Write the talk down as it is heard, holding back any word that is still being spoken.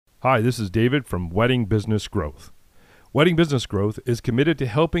Hi, this is David from Wedding Business Growth. Wedding Business Growth is committed to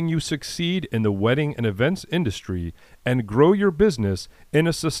helping you succeed in the wedding and events industry and grow your business in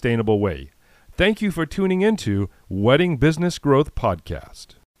a sustainable way. Thank you for tuning into Wedding Business Growth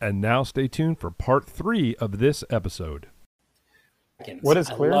Podcast. And now stay tuned for part 3 of this episode. What is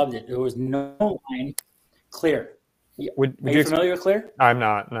Clear? I loved it. There was no line. Clear. Would Are you familiar with Clear? I'm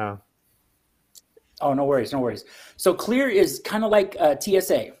not, no. Oh, no worries, no worries. So Clear is kind of like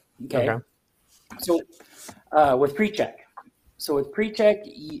TSA, okay? So with PreCheck. So with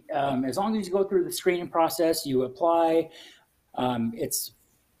PreCheck, as long as you go through the screening process, you apply.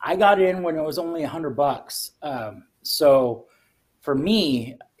 I got in when it was only $100. So for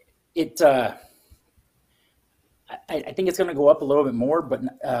me, I think it's going to go up a little bit more, but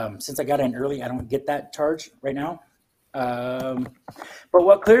since I got in early, I don't get that charge right now. But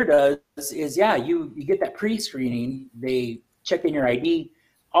what Clear does is, you get that pre-screening. They check in your ID,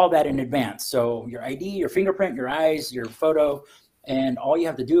 all that in advance. So your ID, your fingerprint, your eyes, your photo, and all you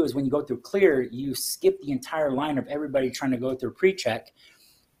have to do is when you go through Clear, you skip the entire line of everybody trying to go through PreCheck.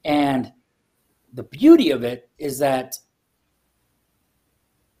 And the beauty of it is that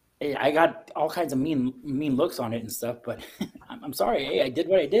I got all kinds of mean looks on it and stuff, but I'm sorry. Hey, I did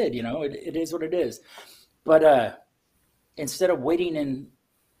what I did. You know, it is what it is. But instead of waiting in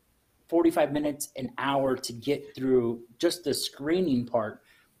 45 minutes, an hour to get through just the screening part,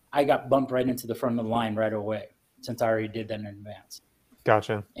 I got bumped right into the front of the line right away since I already did that in advance.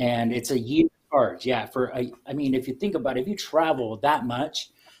 Gotcha. And it's a year charge. Yeah. I mean, if you think about it, if you travel that much,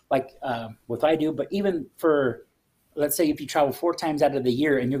 like what I do, but even for, let's say if you travel 4 times out of the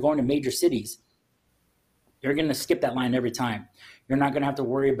year and you're going to major cities, you're going to skip that line every time. You're not going to have to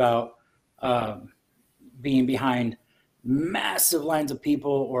worry about being behind massive lines of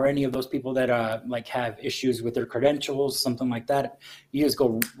people or any of those people that like have issues with their credentials, something like that. You just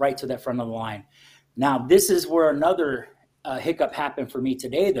go right to that front of the line. Now, this is where another hiccup happened for me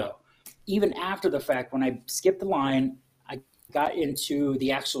today, though. Even after the fact, when I skipped the line, I got into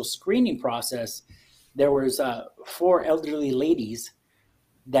the actual screening process. There was 4 elderly ladies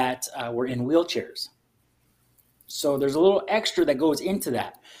that were in wheelchairs. So there's a little extra that goes into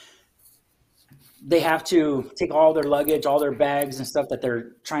that. They have to take all their luggage, all their bags and stuff that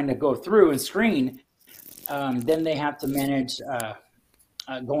they're trying to go through and screen. Then they have to manage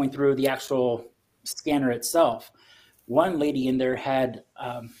going through the actual scanner itself. One lady in there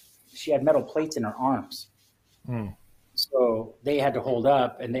she had metal plates in her arms. So they had to hold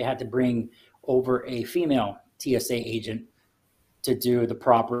up and they had to bring over a female TSA agent to do the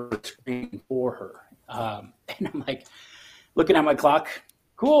proper screening for her. And I'm like, looking at my clock,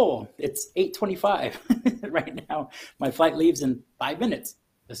 cool, it's 8:25 right now. My flight leaves in 5 minutes.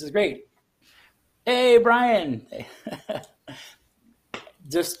 This is great. Hey, Brian.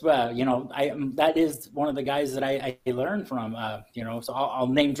 Just, that is one of the guys that I learned from, so I'll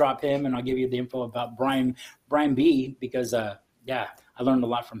name drop him and I'll give you the info about Brian B, because, I learned a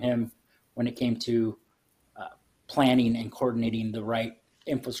lot from him when it came to planning and coordinating the right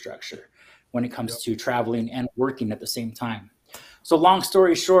infrastructure when it comes to traveling and working at the same time. So long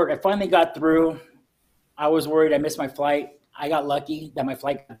story short, I finally got through. I was worried I missed my flight. I got lucky that my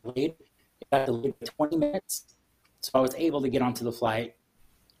flight got delayed. It got delayed by 20 minutes. So I was able to get onto the flight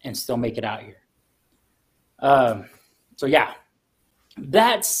and still make it out here.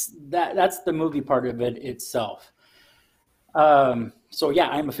 That's the movie part of it itself. I'm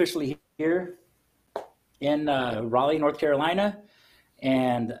officially here in Raleigh, North Carolina.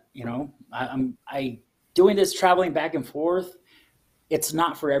 And, I doing this traveling back and forth. It's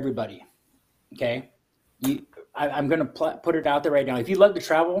not for everybody. Okay. I'm going to put it out there right now. If you love to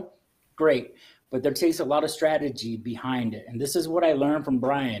travel, great. But there takes a lot of strategy behind it. And this is what I learned from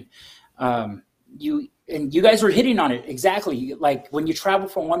Brian. You guys were hitting on it. Exactly. Like when you travel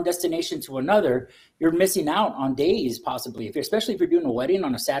from one destination to another, you're missing out on days possibly. Especially if you're doing a wedding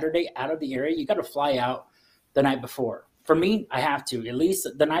on a Saturday out of the area, you got to fly out the night before. For me, I have to at least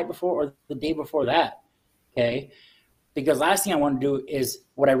the night before or the day before that. Okay. Because last thing I want to do is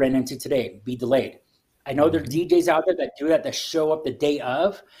what I ran into today, be delayed. I know there's DJs out there that do that show up the day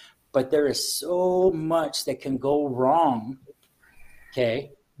of, but there is so much that can go wrong.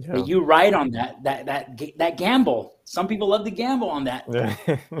 Okay. Yeah. That you ride on that gamble. Some people love to gamble on that. Yeah.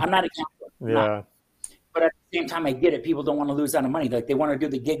 I'm not a gambler. Yeah. Not. But at the same time, I get it. People don't want to lose out on money. Like they want to do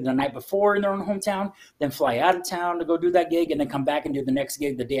the gig the night before in their own hometown, then fly out of town to go do that gig, and then come back and do the next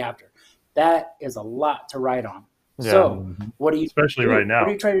gig the day after. That is a lot to ride on. Yeah. So what do you especially right now? What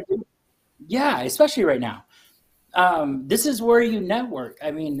are you trying to do? Yeah, especially right now. This is where you network. I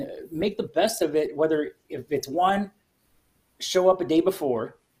mean, make the best of it. Whether if it's one, show up a day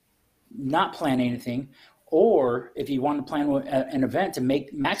before, not plan anything, or if you want to plan an event to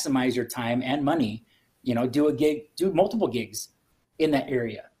maximize your time and money, do multiple gigs in that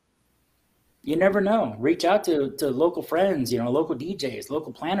area. You never know. Reach out to local friends, local DJs,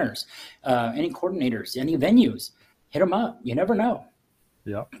 local planners, any coordinators, any venues. Hit them up. You never know.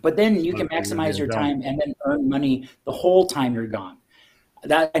 Yeah. But then you can maximize your time and then earn money the whole time you're gone.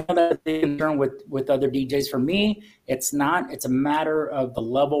 I know that's the concern with other DJs. For me, it's not. It's a matter of the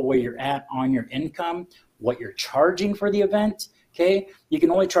level where you're at on your income, what you're charging for the event. Okay, you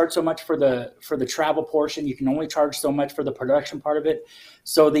can only charge so much for the travel portion. You can only charge so much for the production part of it.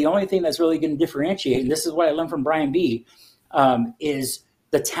 So the only thing that's really going to differentiate, and this is what I learned from Brian B, is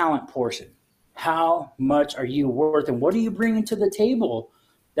the talent portion. How much are you worth, and what are you bringing to the table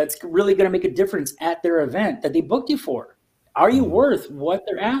that's really going to make a difference at their event that they booked you for? Are you worth what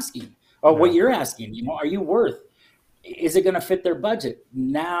they're asking or what you're asking? Are you worth? Is it going to fit their budget?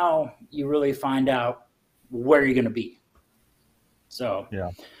 Now you really find out where you're going to be. So,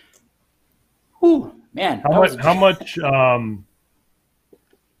 yeah. Whew, man. How much? I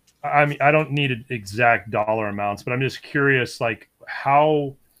mean, I don't need exact dollar amounts, but I'm just curious, like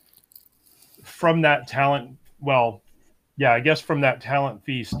how from that talent. Well, yeah, I guess from that talent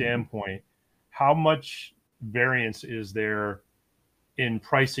fee standpoint, how much variance is there in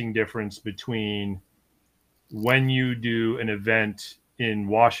pricing difference between when you do an event in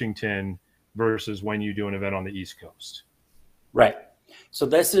Washington versus when you do an event on the East Coast? Right. So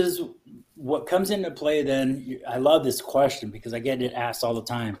this is what comes into play then. I love this question because I get it asked all the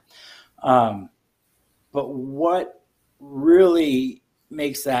time. But what really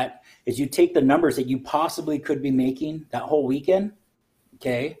makes that is you take the numbers that you possibly could be making that whole weekend,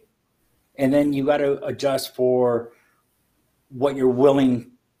 okay? And then you got to adjust for what you're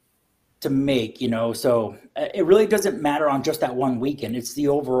willing to make, So it really doesn't matter on just that one weekend. It's the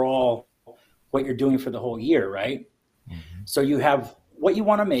overall what you're doing for the whole year, right? So you have what you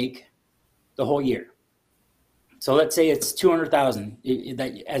want to make the whole year. So let's say it's $200,000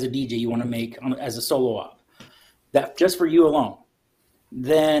 that as a DJ you want to make as a solo op, that just for you alone.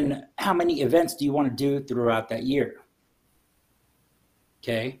 Then how many events do you want to do throughout that year?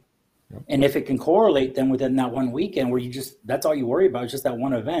 Okay. Yep. And if it can correlate then within that one weekend where that's all you worry about is just that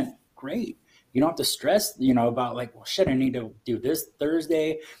one event, great. You don't have to stress, about like, well, shit, I need to do this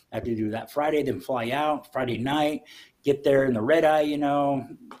Thursday. I have to do that Friday, then fly out Friday night, get there in the red eye,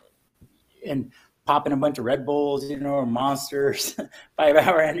 and pop in a bunch of Red Bulls, or Monsters,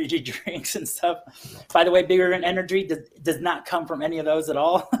 5-hour energy drinks and stuff. By the way, Bigger Energy does not come from any of those at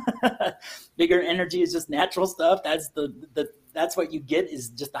all. Bigger Energy is just natural stuff. That's what you get is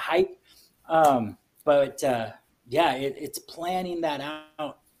just the hype. It's planning that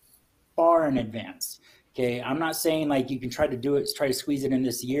out far in advance. Okay. I'm not saying like you can try to squeeze it in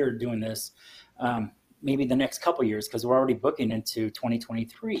this year doing this, maybe the next couple years, because we're already booking into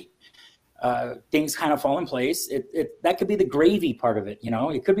 2023. Things kind of fall in place. That could be the gravy part of it.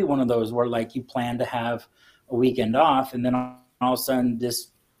 It could be one of those where like you plan to have a weekend off and then all of a sudden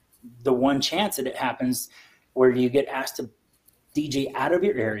the one chance that it happens where you get asked to DJ out of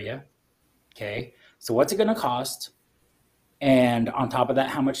your area. Okay. So what's it going to cost? And on top of that,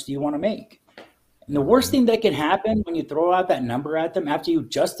 how much do you want to make? And the worst thing that can happen when you throw out that number at them after you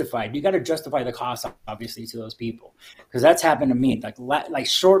got to justify the cost, obviously, to those people. Because that's happened to me. Like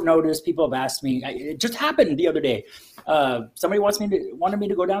short notice, people have asked me. It just happened the other day. Somebody wanted me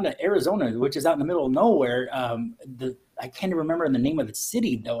to go down to Arizona, which is out in the middle of nowhere. I can't even remember the name of the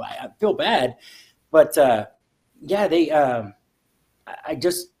city, though. I feel bad. But, I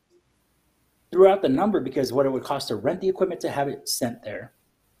just threw out the number because what it would cost to rent the equipment to have it sent there.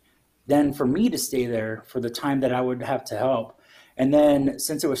 Then for me to stay there for the time that I would have to help. And then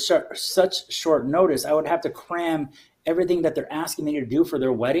since it was such short notice, I would have to cram everything that they're asking me to do for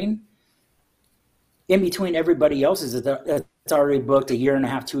their wedding in between everybody else's that's already booked a year and a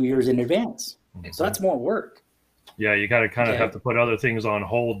half, 2 years in advance. Mm-hmm. So that's more work. Yeah, you got to kind of have to put other things on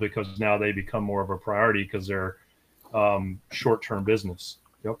hold because now they become more of a priority because they're short-term business.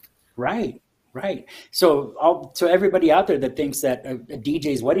 Yep. Right. So everybody out there that thinks that a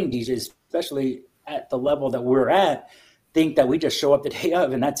DJ's, wedding DJs, especially at the level that we're at, think that we just show up the day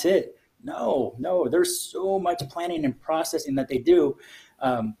of and that's it. No, there's so much planning and processing that they do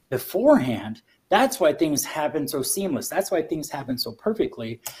beforehand. That's why things happen so seamless. That's why things happen so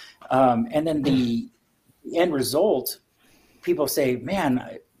perfectly. And then the end result, people say,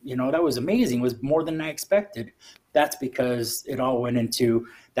 man, that was amazing. It was more than I expected. That's because it all went into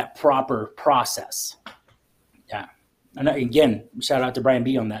that proper process. Yeah. And again, shout out to Brian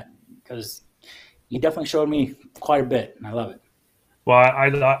B on that because he definitely showed me quite a bit and I love it. Well,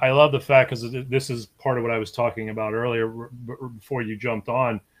 I love the fact, because this is part of what I was talking about earlier before you jumped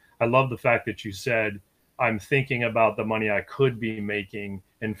on. I love the fact that you said, I'm thinking about the money I could be making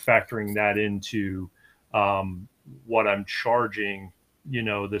and factoring that into what I'm charging,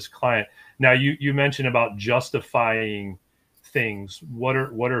 this client. Now, you mentioned about justifying things. What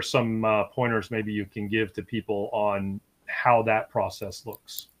are some pointers maybe you can give to people on how that process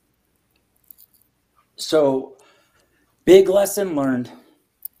looks? So, big lesson learned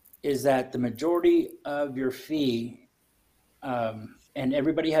is that the majority of your fee, and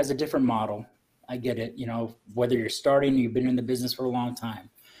everybody has a different model. I get it, whether you're starting or you've been in the business for a long time.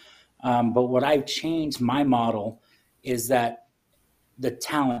 But what I've changed my model is that the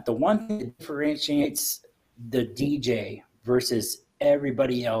talent, the one thing that differentiates the DJ versus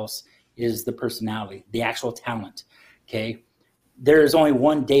everybody else is the personality, the actual talent. Okay. There's only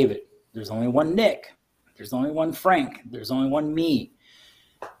one David. There's only one Nick. There's only one Frank. There's only one me.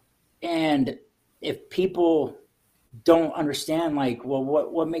 And if people don't understand, like, well,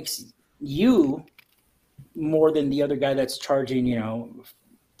 what makes you more than the other guy that's charging,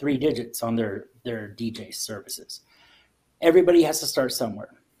 3 digits on their DJ services? Everybody has to start somewhere.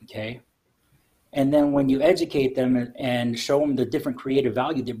 Okay. And then when you educate them and show them the different creative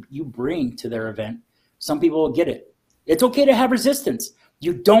value that you bring to their event, some people will get it. It's okay to have resistance.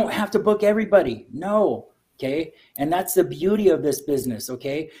 You don't have to book everybody. No. Okay. And that's the beauty of this business.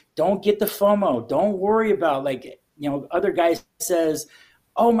 Okay. Don't get the FOMO. Don't worry about, like, other guy says,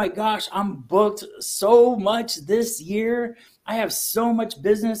 oh my gosh, I'm booked so much this year. I have so much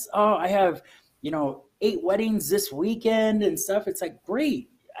business. Oh, I have, 8 weddings this weekend and stuff. It's like, great.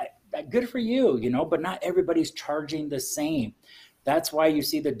 Good for you, but not everybody's charging the same. That's why you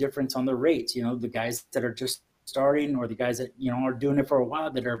see the difference on the rates. The guys that are just starting, or the guys that, are doing it for a while,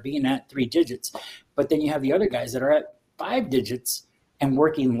 that are being at 3 digits. But then you have the other guys that are at 5 digits and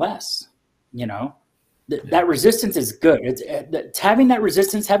working less. That resistance is good. It's having that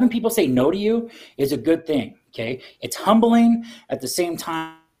resistance, having people say no to you is a good thing. Okay. It's humbling. At the same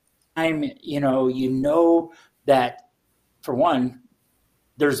time, that, for one,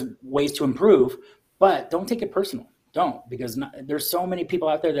 there's ways to improve, but don't take it personal. Don't, because there's so many people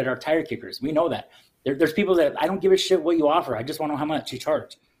out there that are tire kickers. We know that. There's people that, I don't give a shit what you offer. I just want to know how much you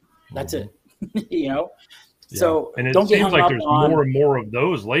charge. That's it. Yeah. So and it don't get seems hung like up there's on, more and more of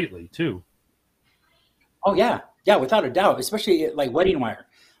those lately too. Oh yeah, without a doubt. Especially like Wedding Wire,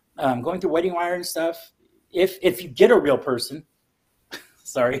 going through Wedding Wire and stuff. If you get a real person,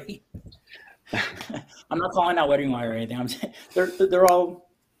 sorry, I'm not calling out Wedding Wire or anything. I'm saying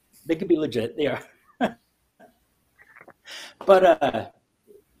they could be legit. They are, but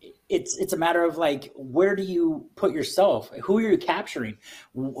it's a matter of, like, where do you put yourself? Who are you capturing?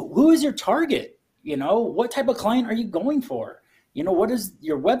 Who is your target? What type of client are you going for? What does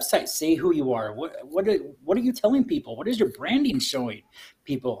your website say who you are? What are you telling people? What is your branding showing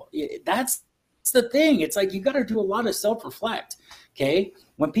people? That's the thing. It's like, you got to do a lot of self-reflect. Okay.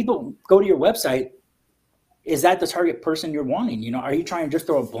 When people go to your website, is that the target person you're wanting? Are you trying to just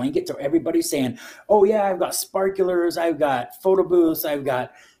throw a blanket to everybody saying, oh yeah, I've got sparklers, I've got photo booths, I've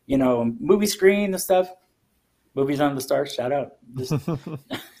got, movie screen and stuff. Movies on the Stars, shout out.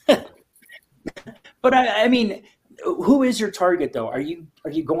 But I mean, who is your target though? Are you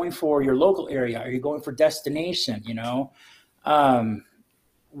going for your local area? Are you going for destination?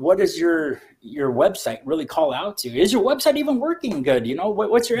 What does your website really call out to? Is your website even working good?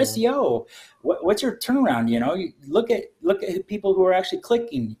 What's your SEO? What's your turnaround? You look at people who are actually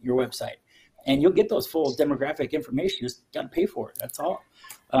clicking your website, and you'll get those full demographic information. You just got to pay for it. That's all.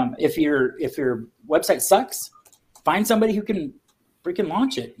 If your website sucks, find somebody who can freaking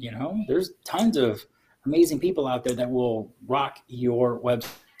launch it. There's tons of amazing people out there that will rock your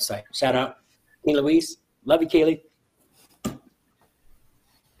website. Shout out Kaylee Louise. Love you, Kaylee.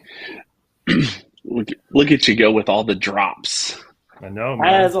 Look at you go with all the drops. I know,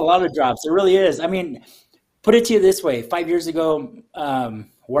 man. There's a lot of drops. It really is. I mean, put it to you this way. 5 years ago,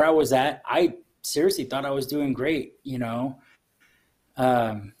 where I was at, I seriously thought I was doing great.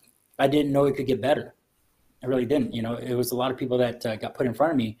 I didn't know it could get better. I really didn't. It was a lot of people that got put in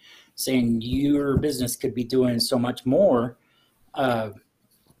front of me saying your business could be doing so much more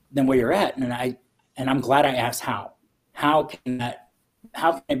than where you're at. And I'm glad I asked how can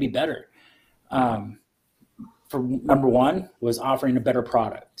it be better? For number one was offering a better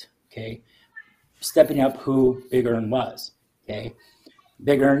product. Okay. Stepping up who Big Earn was. Okay.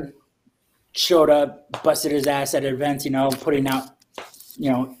 Big Earn showed up, busted his ass at events, putting out,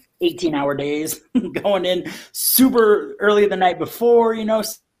 18-hour days, going in super early the night before,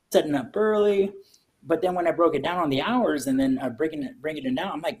 setting up early, But then when I broke it down on the hours and then bringing it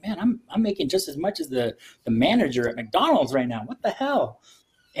down, I'm like, man, I'm making just as much as the manager at McDonald's right now. What the hell?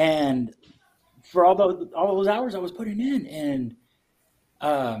 And for all those hours I was putting in, and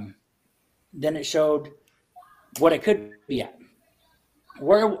then it showed what I could be at.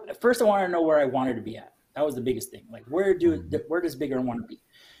 First I wanted to know where I wanted to be at. That was the biggest thing. Like, where does bigger want to be?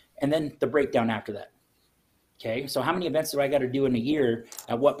 And then the breakdown after that. Okay, so how many events do I got to do in a year?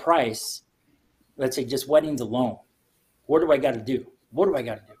 At what price? Let's say just weddings alone. What do I got to do? What do I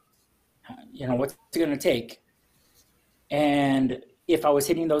got to do? What's it going to take? And if I was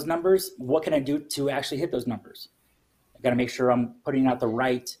hitting those numbers, what can I do to actually hit those numbers? I got to make sure I'm putting out the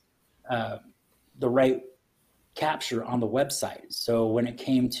right capture on the website. So when it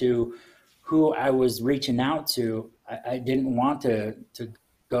came to who I was reaching out to, I didn't want to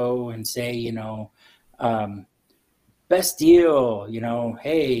go and say, best deal,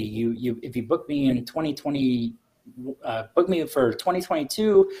 hey, you if you book me in 2020, book me for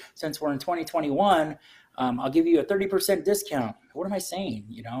 2022, since we're in 2021, I'll give you a 30% discount. What am I saying?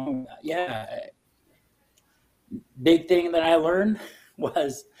 Yeah. Big thing that I learned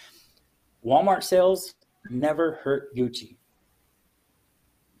was Walmart sales never hurt Gucci.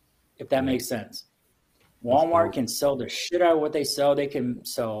 If that makes sense. Walmart can sell the shit out of what they sell. They can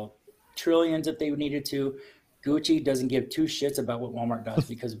sell trillions if they needed to. Gucci doesn't give two shits about what Walmart does,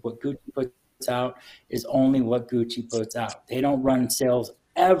 because what Gucci puts out is only what Gucci puts out. They don't run sales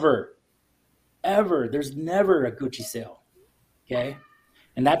ever. There's never a Gucci sale. Okay.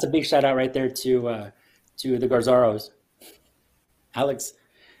 And that's a big shout out right there to the Garzaros. Alex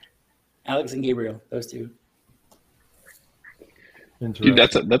and Gabriel, those two. Dude,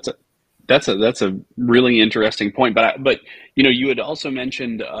 that's a really interesting point. But you had also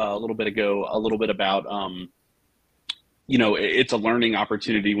mentioned a little bit about it's a learning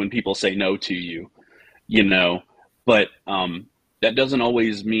opportunity when people say no to you, but that doesn't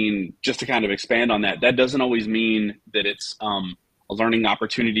always mean, just to kind of expand on that doesn't always mean that it's a learning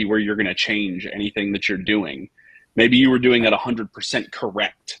opportunity where you're going to change anything that you're doing. Maybe you were doing it 100%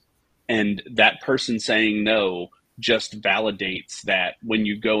 correct, and that person saying no just validates that when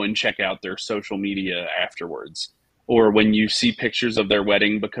you go and check out their social media afterwards, or when you see pictures of their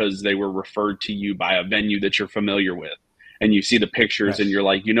wedding because they were referred to you by a venue that you're familiar with, and you see the pictures and you're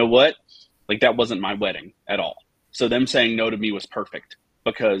like, you know what? Like, that wasn't my wedding at all. So them saying no to me was perfect,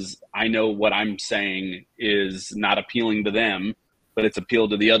 because I know what I'm saying is not appealing to them, but it's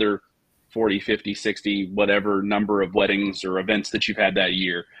appealed to the other 40, 50, 60, whatever number of weddings or events that you've had that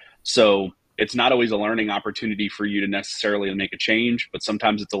year. So it's not always a learning opportunity for you to necessarily make a change, but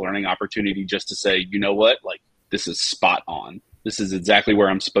sometimes it's a learning opportunity just to say, you know what, like, this is spot on. This is exactly where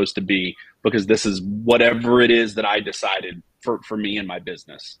I'm supposed to be, because this is whatever it is that I decided for me and my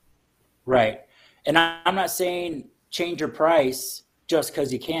business. Right. And I'm not saying change your price just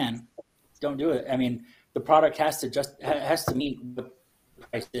because you can. Don't do it. I mean, the product has to meet what the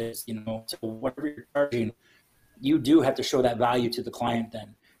price is, so whatever you're charging, you do have to show that value to the client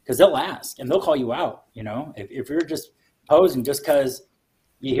then, because they'll ask and they'll call you out. If you're just posing just because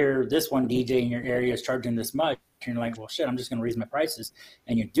you hear this one DJ in your area is charging this much, and you're like, well, shit, I'm just going to raise my prices.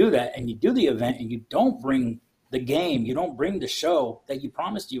 And you do that, and you do the event, and you don't bring the game, you don't bring the show that you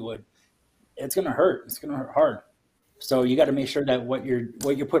promised you would. It's going to hurt. It's going to hurt hard. So you got to make sure that what you're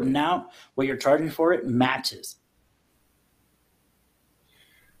putting out, what you're charging for it, matches.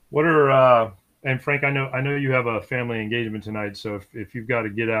 What are and Frank, I know you have a family engagement tonight, so if you've got to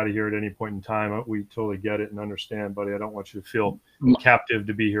get out of here at any point in time, we totally get it and understand, buddy. I don't want you to feel captive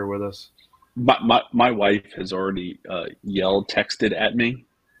to be here with us. My wife has already texted at me.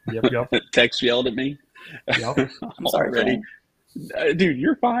 Yep. Text yelled at me. Yep. I'm sorry, already. Dude,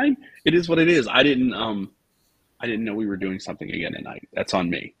 you're fine. It is what it is. I didn't know we were doing something again tonight. That's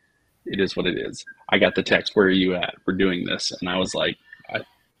on me. It is what it is. I got the text, where are you at? We're doing this. And I was like, I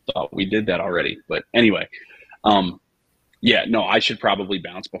thought we did that already. But anyway, I should probably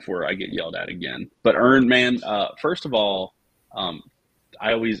bounce before I get yelled at again. But Ern, man, first of all,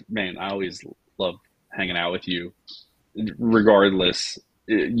 I always love hanging out with you, regardless.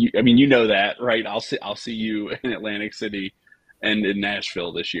 You know that, right? I'll see you in Atlantic City and in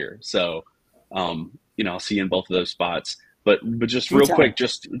Nashville this year. So, I'll see you in both of those spots. But just real quick,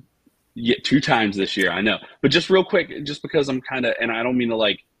 2 times this year, I know. But just real quick, just because I'm kind of, and I don't mean to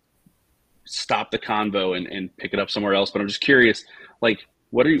like stop the convo and pick it up somewhere else, but I'm just curious, like,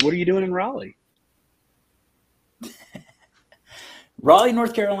 what are you doing in Raleigh? Raleigh,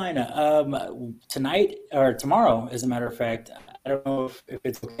 North Carolina, tonight or tomorrow, as a matter of fact. I don't know if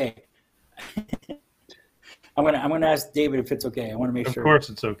it's okay. I'm gonna ask David if it's okay. I want to make sure. Of course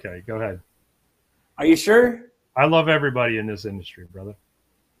it's okay. Go ahead. Are you sure? I love everybody in this industry, brother.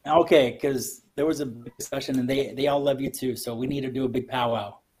 Okay, because there was a big discussion, and they all love you too. So we need to do a big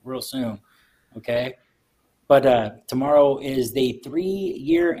powwow real soon. Okay. But tomorrow is the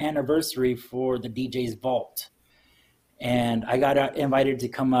 3-year anniversary for the DJ's Vault. And I got invited to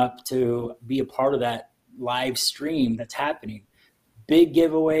come up to be a part of that live stream that's happening. Big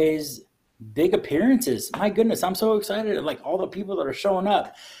giveaways, big appearances. My goodness, I'm so excited. Like all the people that are showing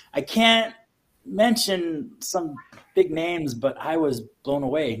up. I can't mention some big names, but I was blown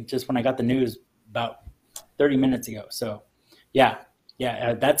away just when I got the news about 30 minutes ago. So yeah,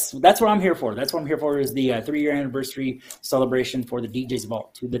 that's what I'm here for. That's what I'm here for is the 3-year anniversary celebration for the DJ's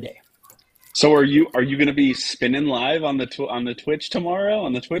Vault to the day. So are you going to be spinning live on the Twitch tomorrow,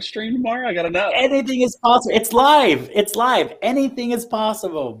 on the Twitch stream tomorrow? I got to know. Anything is possible. It's live. Anything is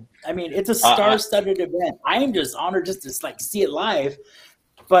possible. I mean, it's a star-studded event. I am just honored just to like see it live.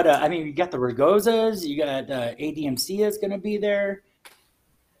 But I mean, you got the Ragozas, you got ADMC is going to be there.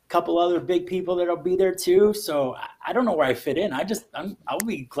 A couple other big people that'll be there too. So I don't know where I fit in. I'll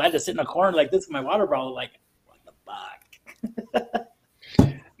be glad to sit in a corner like this with my water bottle. Like, what the fuck?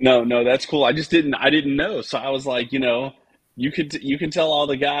 No, that's cool. I didn't know. So I was like, you can tell all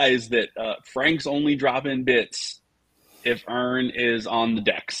the guys that Frank's only dropping bits if Ern is on the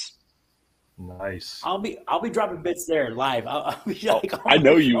decks. Nice. I'll be dropping bits there live. I'll be like, I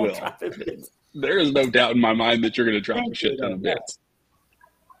know you will. There is no doubt in my mind that you're going to drop a shit ton of bits.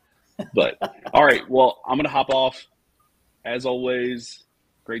 But all right, well, I'm going to hop off. As always,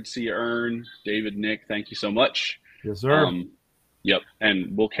 great to see you, Ern, David, Nick. Thank you so much. Yes, sir. Yep,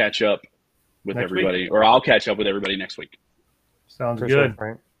 and we'll catch up with Next everybody, week. Or I'll catch up with everybody next week. Sounds For sure, good.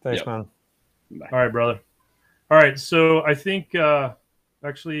 Frank. Thanks, Yep. man. Bye. All right, brother. All right, so I think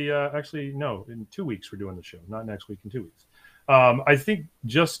actually, no, in 2 weeks we're doing the show, not next week, in 2 weeks. I think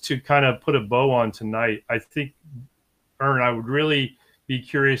just to kind of put a bow on tonight, I think, Ern, I would really be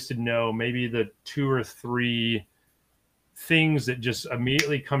curious to know maybe the 2 or 3 things that just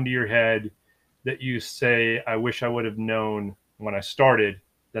immediately come to your head that you say, I wish I would have known when I started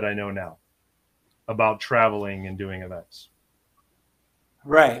that I know now about traveling and doing events.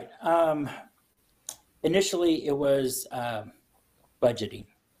 Right. Initially, it was budgeting.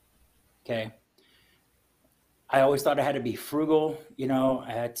 Okay. I always thought I had to be frugal.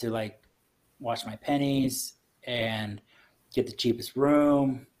 I had to like watch my pennies and get the cheapest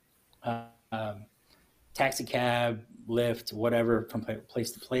room, taxi cab, Lyft, whatever, from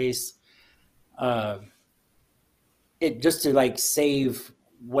place to place. It just to like save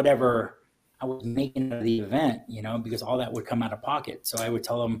whatever I was making of the event, because all that would come out of pocket. So I would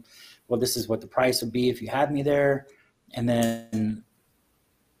tell them, well, this is what the price would be if you had me there. And then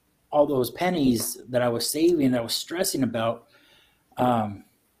all those pennies that I was saving, that I was stressing about,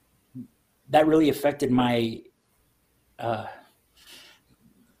 that really affected my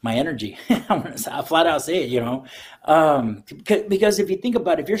energy. I'll flat out say it, because if you think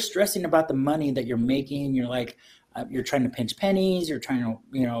about it, if you're stressing about the money that you're making, you're like, you're trying to pinch pennies, you're trying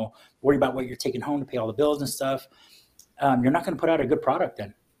to, worry about what you're taking home to pay all the bills and stuff. You're not going to put out a good product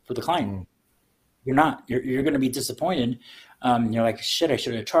then for the client. You're not. You're going to be disappointed. You're like, shit, I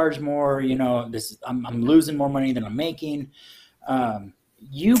should have charged more. I'm losing more money than I'm making.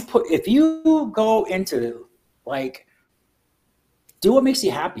 If you go into like, do what makes you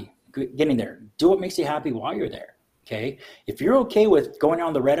happy getting there. Do what makes you happy while you're there. Okay. If you're okay with going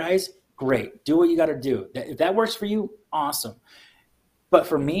on the red eyes, great. Do what you got to do. If that works for you, awesome. But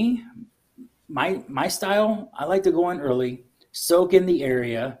for me, my style, I like to go in early, soak in the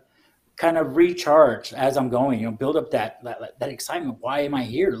area, kind of recharge as I'm going, build up that excitement. Why am I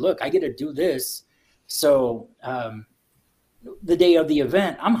here? Look, I get to do this. So the day of the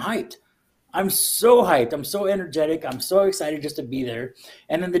event, I'm hyped. I'm so hyped. I'm so energetic. I'm so excited just to be there.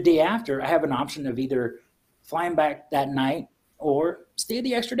 And then the day after, I have an option of either flying back that night or stay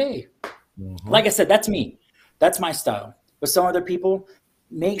the extra day. Mm-hmm. Like I said, that's me. That's my style. But some other people,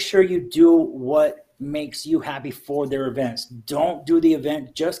 make sure you do what makes you happy for their events. Don't do the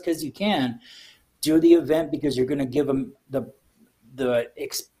event just because you can. Do the event because you're going to give them the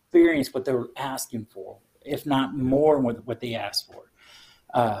experience, what they're asking for, if not more what they asked for.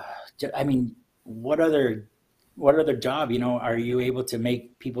 I mean, what other job, are you able to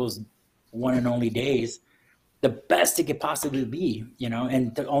make people's one and only days the best it could possibly be,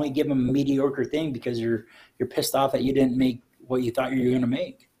 and to only give them a mediocre thing because you're pissed off that you didn't make what you thought you were going to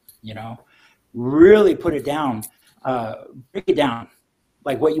make, really put it down, break it down,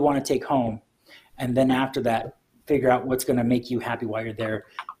 like what you want to take home. And then after that, figure out what's going to make you happy while you're there,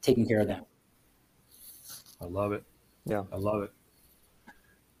 taking care of them. I love it. Yeah. I love it.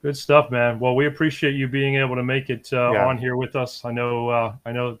 Good stuff, man. Well, we appreciate you being able to make it on here with us. I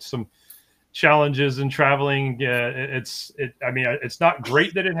know some challenges in traveling. I mean, it's not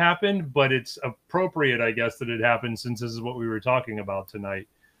great that it happened, but it's appropriate, I guess, that it happened, since this is what we were talking about tonight.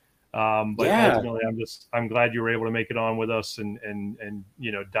 But ultimately, I'm glad you were able to make it on with us and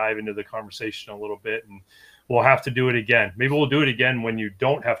dive into the conversation a little bit. And we'll have to do it again. Maybe we'll do it again when you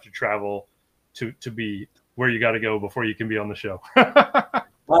don't have to travel to be where you got to go before you can be on the show. Yeah.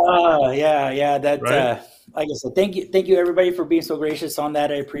 That, right? Like I said, thank you everybody for being so gracious on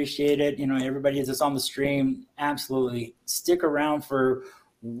that. I appreciate it. Everybody that's on the stream, absolutely stick around for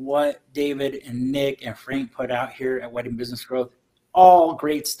what David and Nick and Frank put out here at Wedding Business Growth. All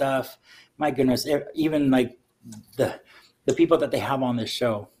great stuff. My goodness, even like the people that they have on this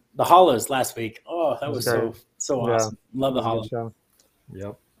show. The Hollows last week. Oh, that was so awesome. Love the Hollows.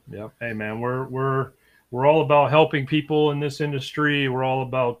 Yep. Hey man, we're all about helping people in this industry. We're all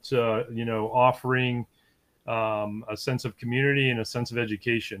about offering a sense of community and a sense of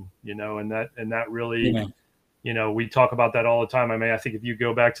education. And that really, we talk about that all the time. I mean, I think if you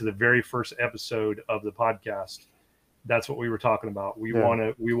go back to the very first episode of the podcast, that's what we were talking about. We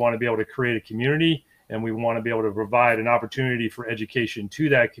want to be able to create a community, and we want to be able to provide an opportunity for education to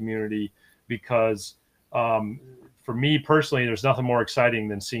that community, because for me personally, there's nothing more exciting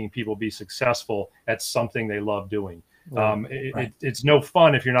than seeing people be successful at something they love doing. It's no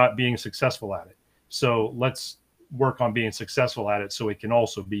fun if you're not being successful at it. So let's work on being successful at it so it can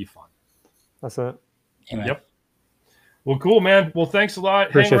also be fun. That's it. Amen. Yep. Well, cool, man. Well, thanks a lot.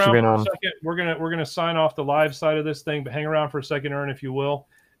 Appreciate hang around you being for on. a second. We're gonna sign off the live side of this thing, but hang around for a second, Ern, if you will,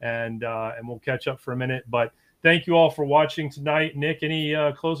 and we'll catch up for a minute. But thank you all for watching tonight. Nick, any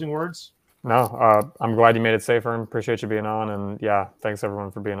closing words? No, I'm glad you made it safer, and appreciate you being on. And yeah, thanks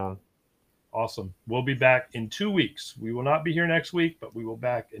everyone for being on. Awesome. We'll be back in 2 weeks. We will not be here next week, but we will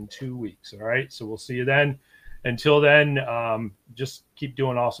back in 2 weeks. All right. So we'll see you then. Until then, just keep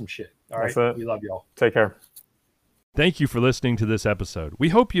doing awesome shit. All right. That's it. We love y'all. Take care. Thank you for listening to this episode. We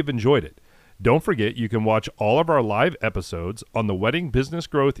hope you've enjoyed it. Don't forget, you can watch all of our live episodes on the Wedding Business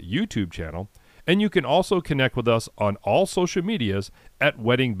Growth YouTube channel, and you can also connect with us on all social medias at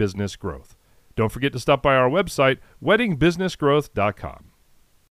Wedding Business Growth. Don't forget to stop by our website, weddingbusinessgrowth.com.